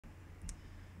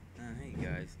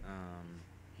Guys,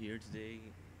 here today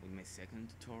with my second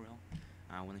tutorial.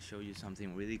 I want to show you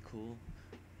something really cool,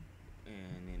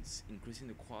 and it's increasing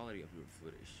the quality of your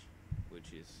footage,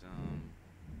 which is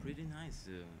pretty nice.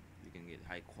 You can get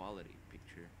high quality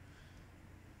picture.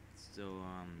 So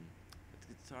let's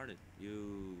get started.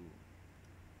 You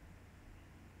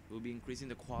will be increasing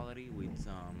the quality with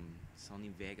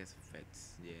Sony Vegas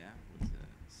effects. Yeah, with the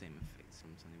same effects from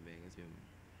Sony Vegas.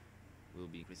 We'll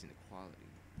be increasing the quality.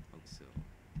 Okay, so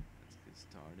let's get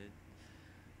started.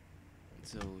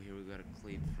 So here we got a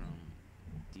clip from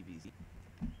DBZ,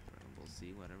 we'll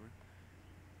see, whatever.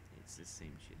 It's the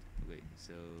same shit. Okay,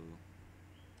 so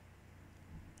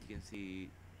you can see,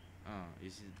 you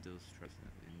see those stripes,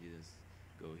 and you just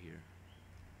go here,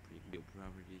 video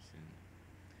properties, and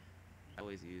I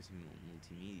always use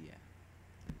multimedia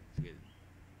to get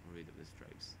rid of the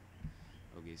stripes.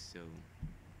 Okay, so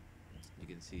you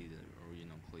can see the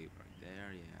original clip right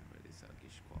there. Yeah, really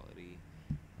suckish quality,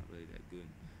 not really that good.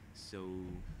 So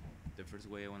the first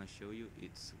way I want to show you,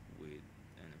 it's with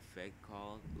an effect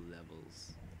called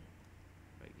levels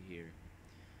right here.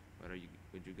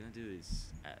 What you're gonna do is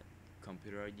add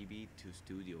computer RGB to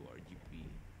studio RGB.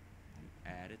 You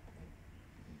add it,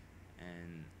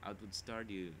 and output start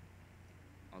you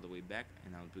all the way back,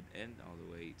 and output end all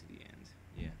the way to the end.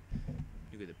 Yeah,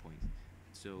 you get the point.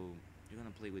 So you're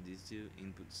gonna play with these two,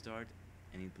 input start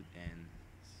and input end.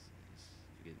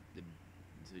 You get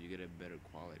so you get a better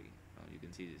quality. You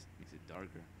can see this makes it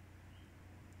darker,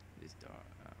 this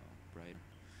brighter.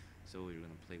 So you're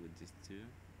gonna play with these two,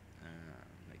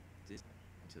 like this,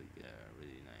 until you get a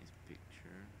really nice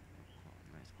picture,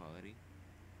 nice quality.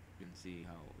 You can see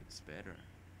how it's better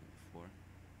than before.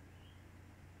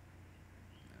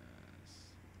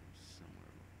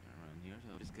 Somewhere around here.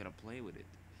 So just gotta play with it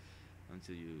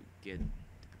until you get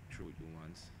the picture you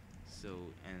want.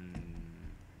 So, and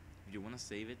if you want to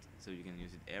save it so you can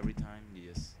use it every time,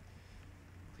 you just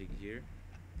click here,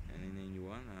 and then you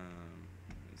want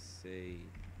let's say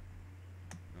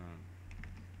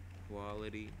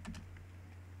quality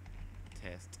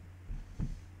test,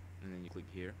 and then you click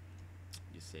here,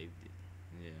 you saved it.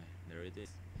 Yeah, there it is.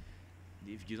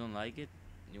 If you don't like it,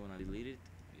 you want to delete it,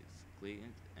 just click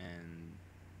it, and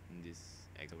in this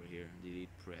X over here, delete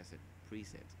preset.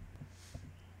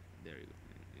 There you go,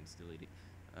 it's deleted.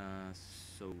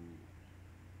 So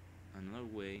another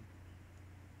way,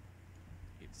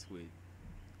 it's with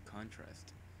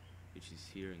contrast, which is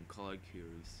here in color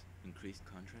curves, increased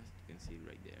contrast. You can see it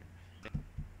right there,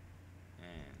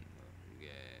 and you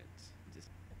get this,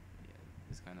 yeah,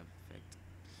 this kind of effect.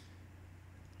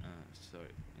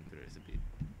 Sorry, computer is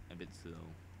a bit slow.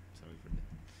 Sorry for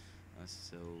that.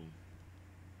 So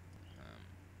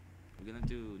what we're gonna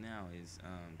do now is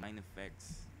line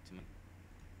effects to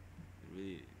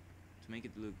make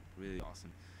it look really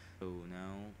awesome. So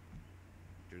now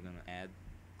you're gonna add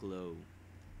glow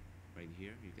right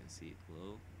here. You can see it,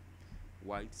 glow,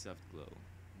 white soft glow.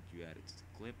 You add it to the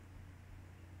clip.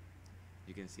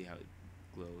 You can see how it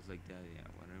glows like that. Yeah,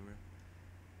 whatever.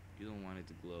 You don't want it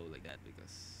to glow like that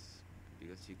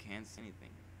because you can't see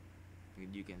anything.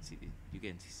 You can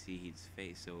see his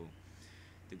face. So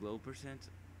the glow percent,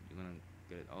 you're gonna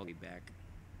get it all the way back,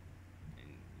 and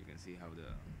you can see how the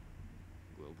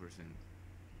glow percent,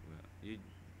 well, you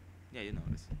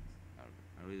notice.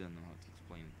 I really don't know how to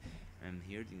explain it. And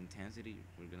here the intensity,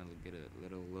 we're gonna get a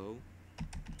little low.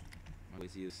 I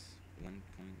always use 1.0,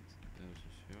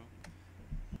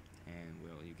 and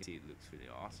well, you can see it looks really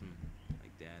awesome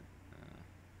like that.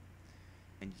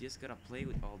 And you just gotta play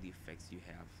with all the effects you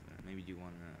have. Maybe you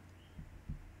wanna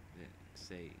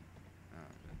say,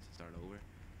 let's start over.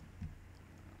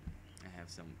 I have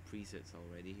some presets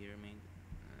already here made.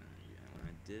 I wanna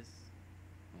add this.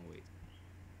 Oh wait,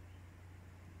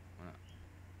 wanna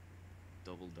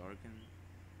double darken,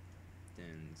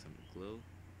 then some glow,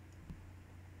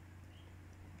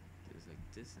 just like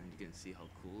this, and you can see how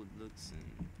cool it looks.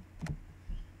 And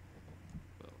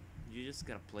well, you just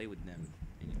gotta play with them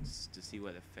to see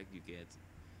what effect you get,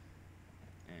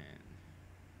 and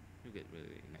you get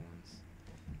really nice ones.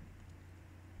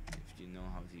 If you know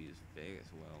how to use Vegas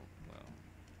well,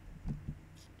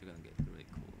 you're gonna get really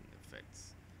cool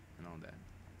effects and all that.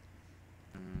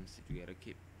 So you gotta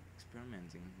keep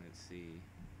experimenting. Let's see,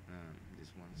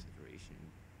 this one, saturation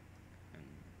and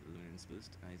luminance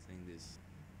boost. I think this,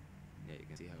 yeah, you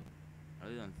can see how I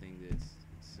really don't think this,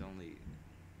 it's only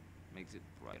makes it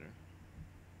brighter.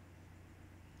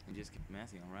 And just keep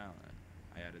messing around.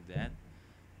 I added that,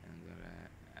 and I'm gonna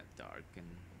add dark and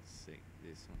say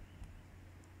this one,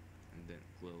 and then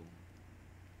glow.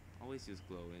 Always use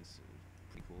glow, it's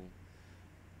pretty cool.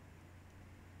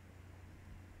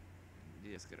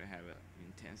 You just gotta have a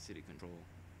intensity control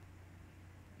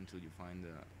until you find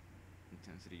the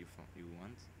intensity you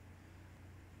want.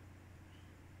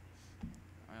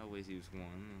 I always use 1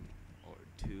 or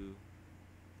 2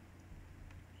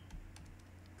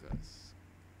 because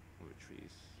over 3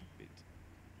 is a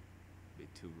bit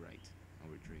too bright.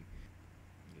 Over 3.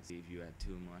 If you add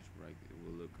too much bright, it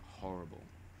will look horrible.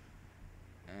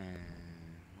 And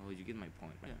well, you get my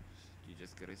point, right? Yeah. You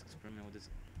just gotta experiment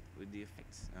with the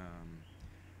effects.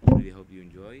 Really hope you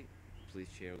enjoy. Please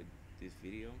share with this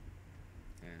video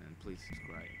and please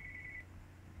subscribe.